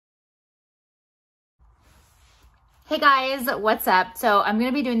Hey guys, what's up? So I'm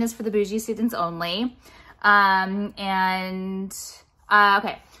gonna be doing this for the Bougie students only. Okay,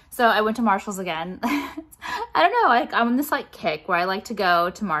 so I went to Marshall's again. I don't know, like I'm on this like kick where I like to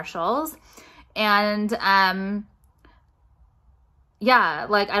go to Marshall's and yeah,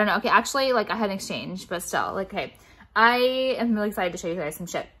 like I don't know. Okay, actually like I had an exchange, but still, like, okay. I am really excited to show you guys some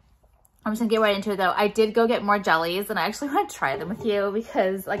shit. I'm just gonna get right into it though. I did go get more jellies and I actually want to try them with you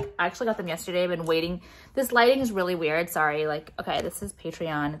because like I actually got them yesterday. I've been waiting. This lighting is really weird. Sorry. Like, okay, this is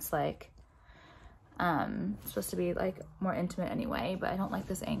Patreon. It's like, supposed to be like more intimate anyway, but I don't like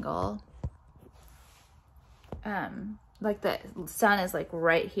this angle. Like the sun is like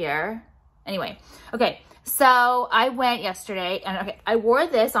right here. Anyway, okay. So I went yesterday and okay, I wore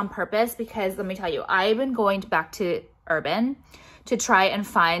this on purpose because let me tell you, I've been going back to Urban to try and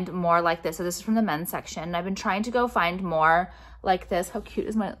find more like this. So this is from the men's section. I've been trying to go find more like this. How cute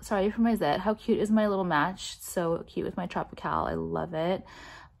is my, sorry for my zit. How cute is my little match? So cute with my Tropical. I love it.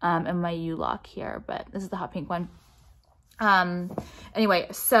 And my U-lock here, but this is the hot pink one. Anyway,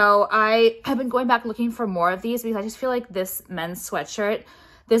 so I have been going back looking for more of these because I just feel like this men's sweatshirt,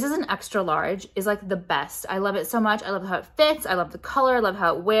 this is an extra large, is like the best. I love it so much. I love how it fits. I love the color. I love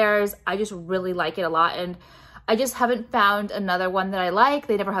how it wears. I just really like it a lot. And I just haven't found another one that I like.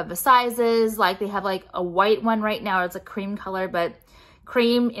 They never have the sizes. Like they have like a white one right now. It's a cream color, but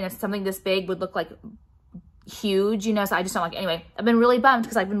cream in something this big would look like huge, you know, so I just don't like it. Anyway, I've been really bummed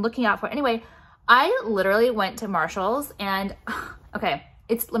because I've been looking out for it. Anyway, I literally went to Marshall's and okay,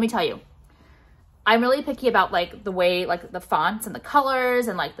 let me tell you, I'm really picky about like the way, like the fonts and the colors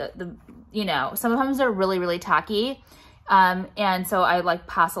and like the you know, sometimes they're really, really tacky. And so I like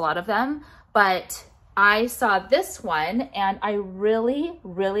pass a lot of them, but I saw this one and I really,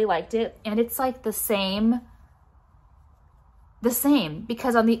 really liked it. And it's like the same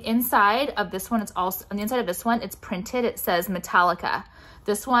because on the inside of this one, it's also on the inside of this one, it's printed. It says Metallica.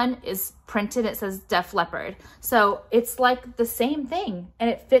 This one is printed. It says Def Leppard. So it's like the same thing and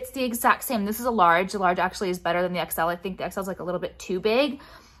it fits the exact same. This is a large. The large actually is better than the XL. I think the XL is like a little bit too big,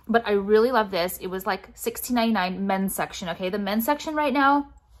 but I really love this. It was like $16.99 men's section. Okay. The men's section right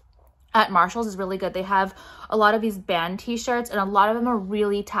now at Marshall's is really good. They have a lot of these band t-shirts and a lot of them are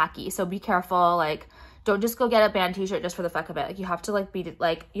really tacky. So be careful. Like, don't just go get a band t-shirt just for the fuck of it. Like you have to like be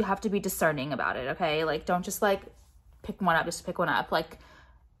like, you have to be discerning about it. Okay. Like don't just like pick one up, just to pick one up. Like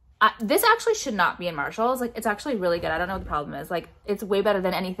this actually should not be in Marshall's. Like it's actually really good. I don't know what the problem is. Like it's way better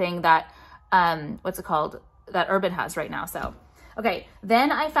than anything that, what's it called? That Urban has right now. So, okay.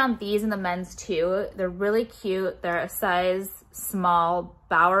 Then I found these in the men's too. They're really cute. They're a size small,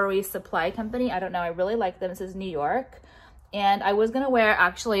 Bowery Supply Company. I don't know. I really like them. This is New York. And I was going to wear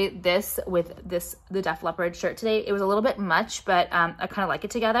actually this with the Def Leppard shirt today. It was a little bit much, but I kind of like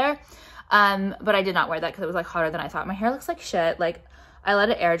it together. But I did not wear that because it was like hotter than I thought. My hair looks like shit. Like I let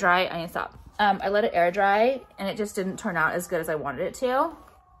it air dry. I need to stop. I let it air dry and it just didn't turn out as good as I wanted it to.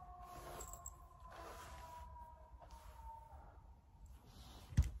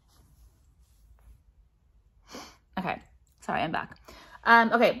 Okay. Sorry, I'm back.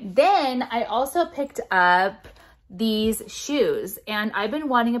 Okay, then I also picked up these shoes and I've been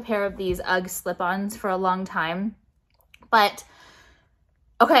wanting a pair of these UGG slip-ons for a long time, but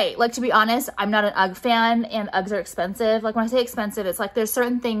okay, like to be honest, I'm not an UGG fan and UGGs are expensive. Like when I say expensive, it's like there's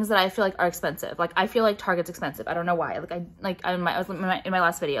certain things that I feel like are expensive. Like I feel like Target's expensive. I don't know why. Like I was in my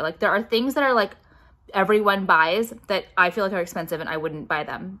last video, like there are things that are like everyone buys that I feel like are expensive and I wouldn't buy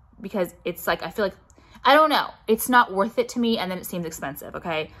them because it's like, I feel like, I don't know. It's not worth it to me and then it seems expensive,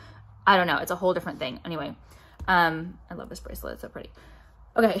 okay? I don't know. It's a whole different thing. Anyway, I love this bracelet. It's so pretty.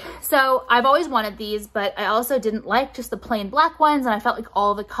 Okay, so I've always wanted these, but I also didn't like just the plain black ones and I felt like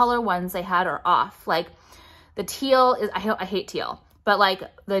all the color ones they had are off. Like the teal is, I hate teal, but like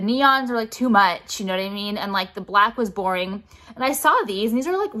the neons are like too much, you know what I mean? And like the black was boring. And I saw these and these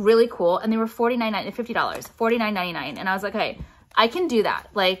are like really cool and they were $49.99, $50, $49.99. And I was like, hey, I can do that.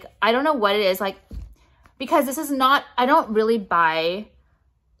 Like, I don't know what it is. Like, because this is not, I don't really buy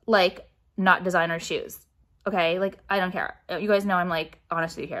like not designer shoes. Okay. Like I don't care. You guys know I'm like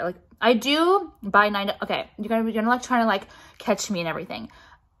honest with you here. Like I do buy okay. You're gonna like trying to like catch me and everything.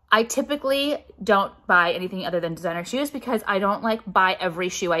 I typically don't buy anything other than designer shoes because I don't like buy every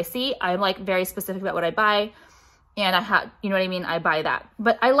shoe I see. I'm like very specific about what I buy and I have, you know what I mean? I buy that,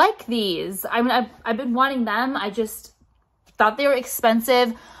 but I like these. I mean, I've been wanting them. I just thought they were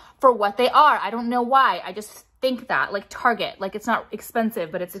expensive for what they are. I don't know why. I just think that like Target, like it's not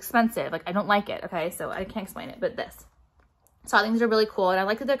expensive, but it's expensive. Like I don't like it. Okay. So I can't explain it, but this. So I think these are really cool. And I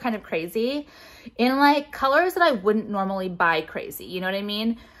like that they're kind of crazy in like colors that I wouldn't normally buy crazy. You know what I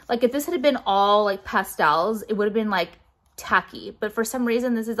mean? Like if this had been all like pastels, it would have been like tacky. But for some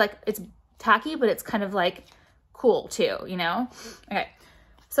reason, this is like, it's tacky, but it's kind of like cool too, you know? Okay.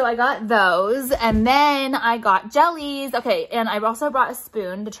 So I got those, and then I got jellies. Okay, and I also brought a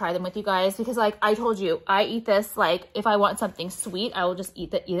spoon to try them with you guys because like I told you, I eat this like if I want something sweet, I will just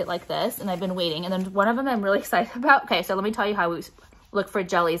eat it like this, and I've been waiting. And then one of them I'm really excited about. Okay, so let me tell you how we look for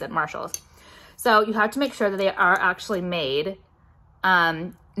jellies at Marshall's. So you have to make sure that they are actually made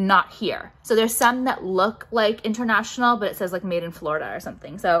not here. So there's some that look like international, but it says like made in Florida or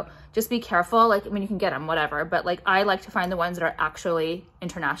something. So just be careful. Like, I mean, you can get them, whatever, but like I like to find the ones that are actually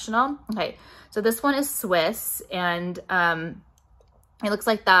international. Okay, so this one is Swiss, and it looks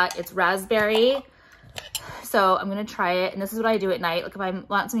like that. It's raspberry. So I'm gonna try it, and this is what I do at night. Like if I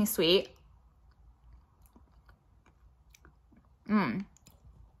want something sweet.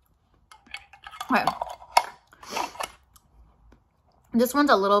 Okay. This one's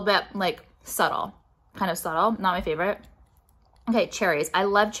a little bit like subtle, kind of subtle, not my favorite. Okay, cherries. I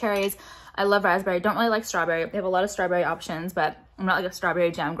love cherries. I love raspberry. Don't really like strawberry. They have a lot of strawberry options, but I'm not like a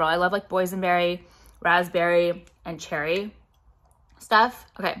strawberry jam girl. I love like boysenberry, raspberry, and cherry stuff.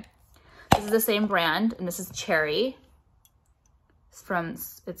 Okay, this is the same brand, and this is cherry.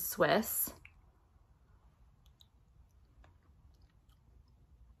 It's Swiss.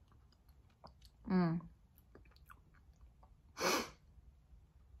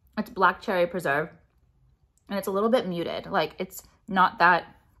 It's black cherry preserve, and it's a little bit muted. Like it's not that,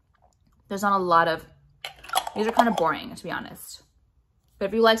 there's not a lot of, these are kind of boring to be honest. But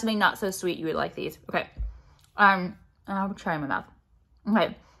if you like something not so sweet, you would like these. Okay, I'll try my mouth.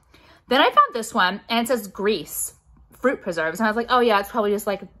 Okay, then I found this one, and it says Greece fruit preserves, and I was like, oh yeah, it's probably just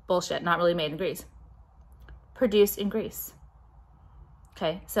like bullshit, not really made in Greece. Produced in Greece.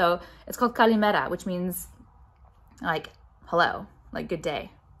 Okay, so it's called Kalimera, which means like hello, like good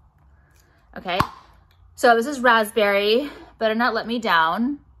day. Okay, so this is raspberry. Better not let me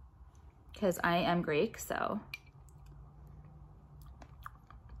down because I am Greek, so.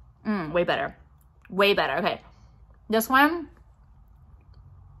 Way better. Way better. Okay, this one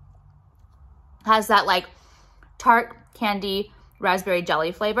has that like tart candy raspberry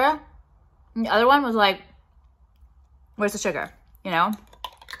jelly flavor. And the other one was like, where's the sugar, you know?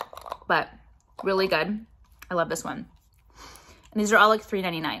 But really good. I love this one. And these are all like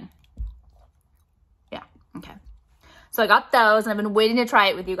 $3.99. Yeah, okay. So I got those, and I've been waiting to try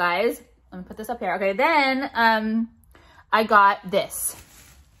it with you guys. Let me put this up here. Okay, then I got this.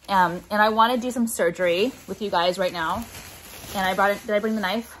 And I want to do some surgery with you guys right now. And I brought it. Did I bring the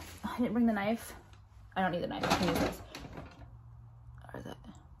knife? Oh, I didn't bring the knife. I don't need the knife. I can use this. Where is it?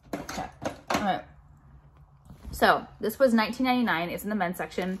 Okay. All right. So this was $19.99. It's in the men's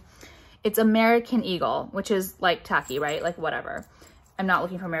section. It's American Eagle, which is like tacky, right? Like whatever. I'm not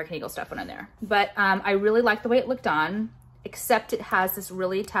looking for American Eagle stuff when I'm there. But I really like the way it looked on, except it has this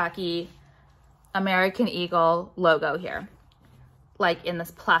really tacky American Eagle logo here, like in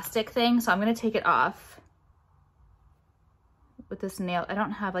this plastic thing. So I'm going to take it off with this nail. I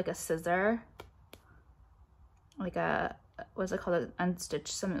don't have like a scissor, like a, what's it called?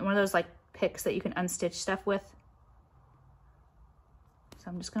 Unstitch, one of those like picks that you can unstitch stuff with. So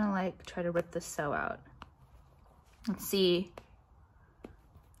I'm just gonna like try to rip this sew out. Let's see.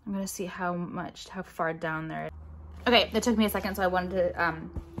 I'm gonna see how far down there. Okay, that took me a second, so I wanted to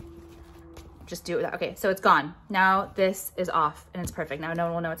just do it without. Okay, so it's gone. Now this is off, and it's perfect. Now no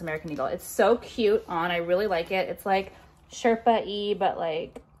one will know it's American Eagle. It's so cute on. I really like it. It's like Sherpa-y, but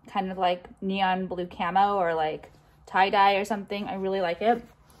like kind of like neon blue camo or like tie-dye or something. I really like it,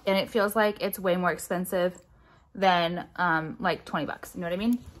 and it feels like it's way more expensive than like 20 bucks. You know what I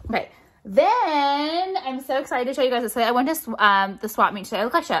mean? Okay. Then I'm so excited to show you guys this. I went to the swap meet today. I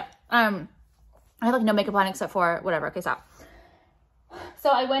look like shit. I have like no makeup on except for whatever. Okay, stop. So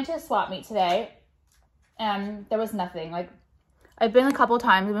I went to a swap meet today, and there was nothing. Like I've been a couple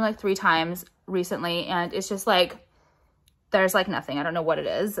times. I've been like 3 times recently, and it's just like there's like nothing. I don't know what it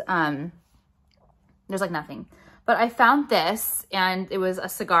is. There's like nothing. But I found this, and it was a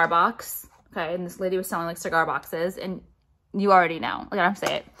cigar box. Okay, and this lady was selling like cigar boxes, and you already know, like I don't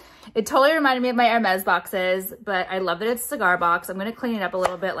say it. It totally reminded me of my Hermes boxes, but I love that it's a cigar box. I'm gonna clean it up a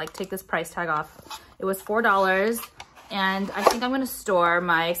little bit, like take this price tag off. It was $4, and I think I'm gonna store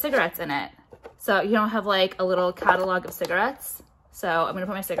my cigarettes in it. So you don't have like a little catalog of cigarettes. So I'm gonna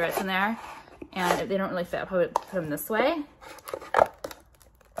put my cigarettes in there, and if they don't really fit, I'll probably put them this way.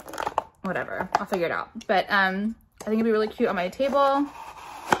 Whatever, I'll figure it out. But I think it'd be really cute on my table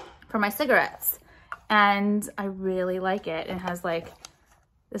for my cigarettes, and I really like it. It has like,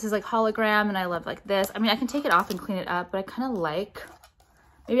 this is like hologram, and I love like this. I mean, I can take it off and clean it up, but I kind of like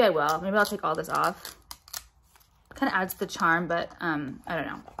Maybe I will. Maybe I'll take all this off. Kind of adds to the charm, but I don't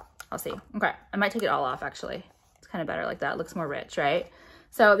know. I'll see. Okay, I might take it all off actually. It's kind of better like that. It looks more rich, right?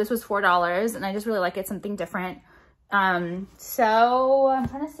 So this was $4 and I just really like it, something different. So I'm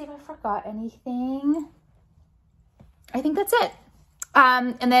trying to see if I forgot anything. I think that's it.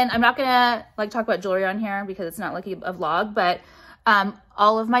 And then I'm not gonna like talk about jewelry on here because it's not like a vlog, but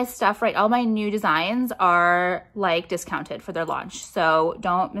all of my stuff, right? All my new designs are like discounted for their launch. So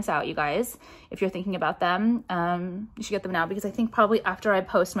don't miss out, you guys. If you're thinking about them, you should get them now because I think probably after I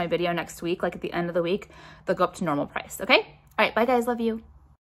post my video next week, like at the end of the week, they'll go up to normal price. Okay. All right. Bye guys. Love you.